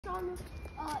one,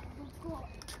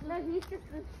 no, he's just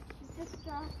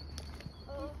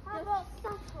how about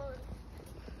suffered?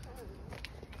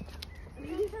 He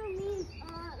means,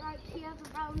 like, he has a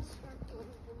round circle.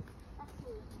 That's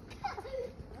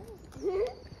me.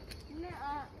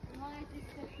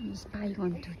 I'm spying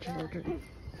on two children.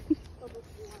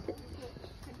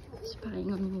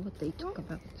 Spying on what they talk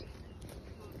about.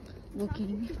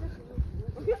 Looking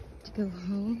to go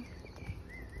home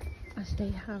as they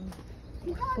have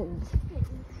food.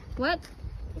 What?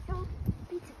 It's all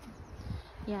beautiful.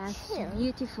 Yeah, it's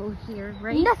beautiful here,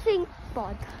 right? Nothing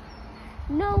but.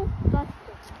 No but.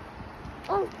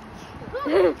 Oh.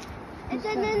 And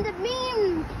then in the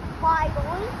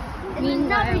meanwhile, in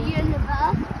another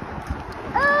universe.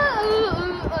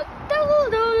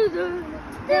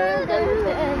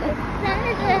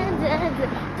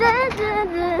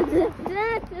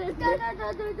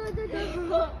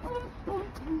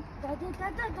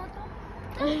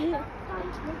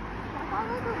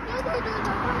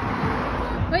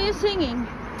 What are you singing?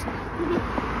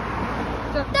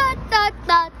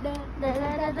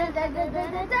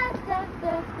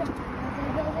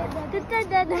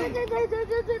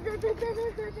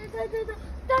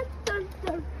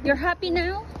 You're happy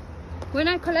now? When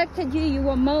I collected you, you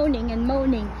were moaning and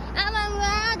moaning. I want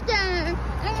water!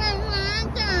 I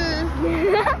want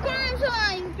water! Can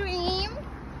I dream?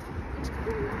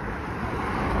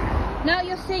 Now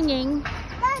you're singing.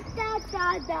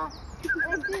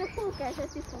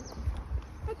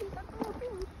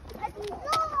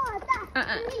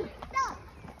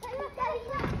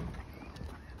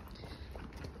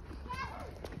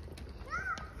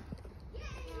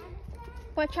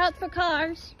 Watch out for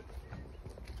cars.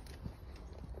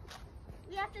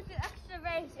 You have to do extra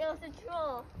race, it was a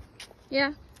troll.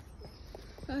 Yeah.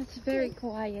 Oh, it's very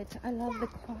quiet. I love the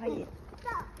quiet.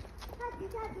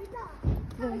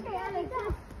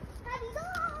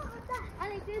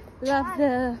 Love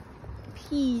the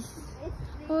peace.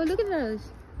 Oh, look at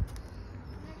those.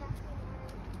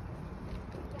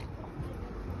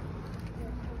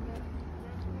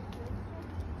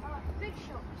 Big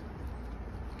shot.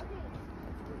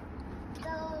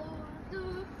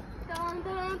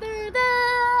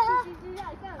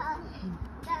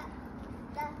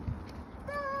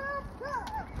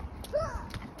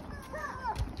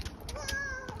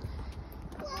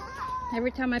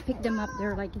 Every time I pick them up,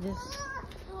 they're like this.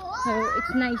 So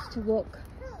it's nice to walk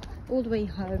all the way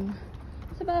home.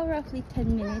 It's about roughly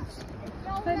 10 minutes.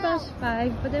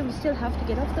 5:05, but then we still have to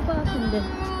get off the bus and then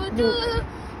walk.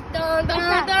 And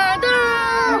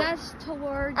that's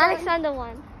towards Alexander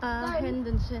one.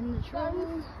 Hendon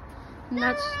Central. And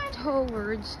that's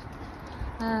towards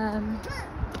I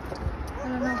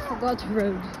don't know, forgot the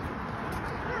road.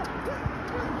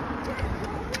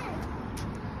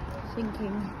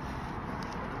 Thinking.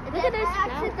 Look at this.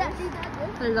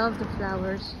 I love the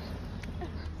flowers.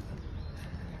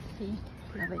 See,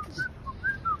 love it.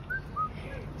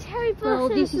 Cherry blossoms. Well,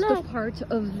 this is the part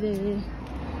of the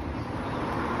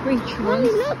rituals.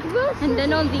 And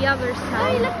then on the other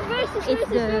side, it's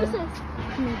the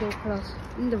middle class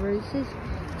in the roses.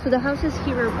 So the houses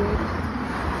here are good.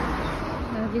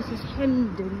 This is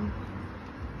Hendon.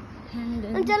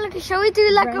 Angelica, shall we do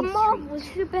like a mob with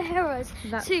superheroes?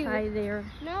 That side there.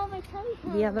 No, my tummy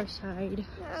hurts. The other side.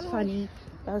 It's funny.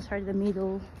 The other side, the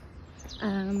middle.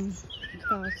 Class.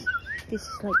 This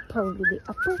is like probably the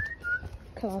upper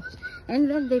class. And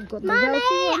then they've got the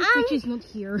wealthy ones, which is not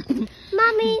here.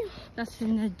 Mommy. That's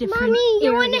in a different Mommy,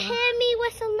 you area. want to hear me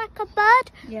whistle like a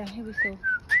bird? Yeah, here we go.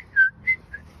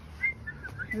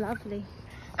 Lovely.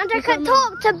 And I can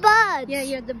talk to birds. Yeah,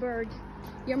 you're the bird.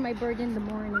 You're my bird in the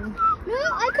morning. No,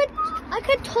 I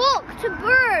could talk to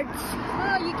birds.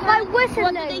 Oh, you can. By whistling.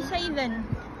 What do they say then?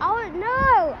 Oh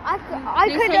no, I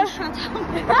They could. say shut up.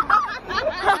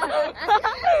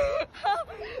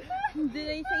 Did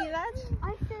they say that?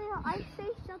 I say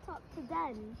shut up to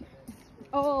them.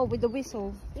 Oh, with the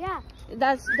whistle. Yeah.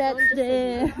 That's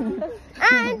the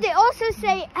And they also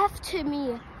say F to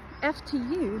me. F to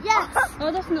you. Yes.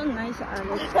 Oh, that's not nice,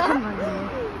 Alex. Come on, man.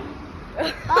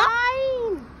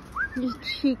 Fine. You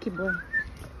cheeky boy.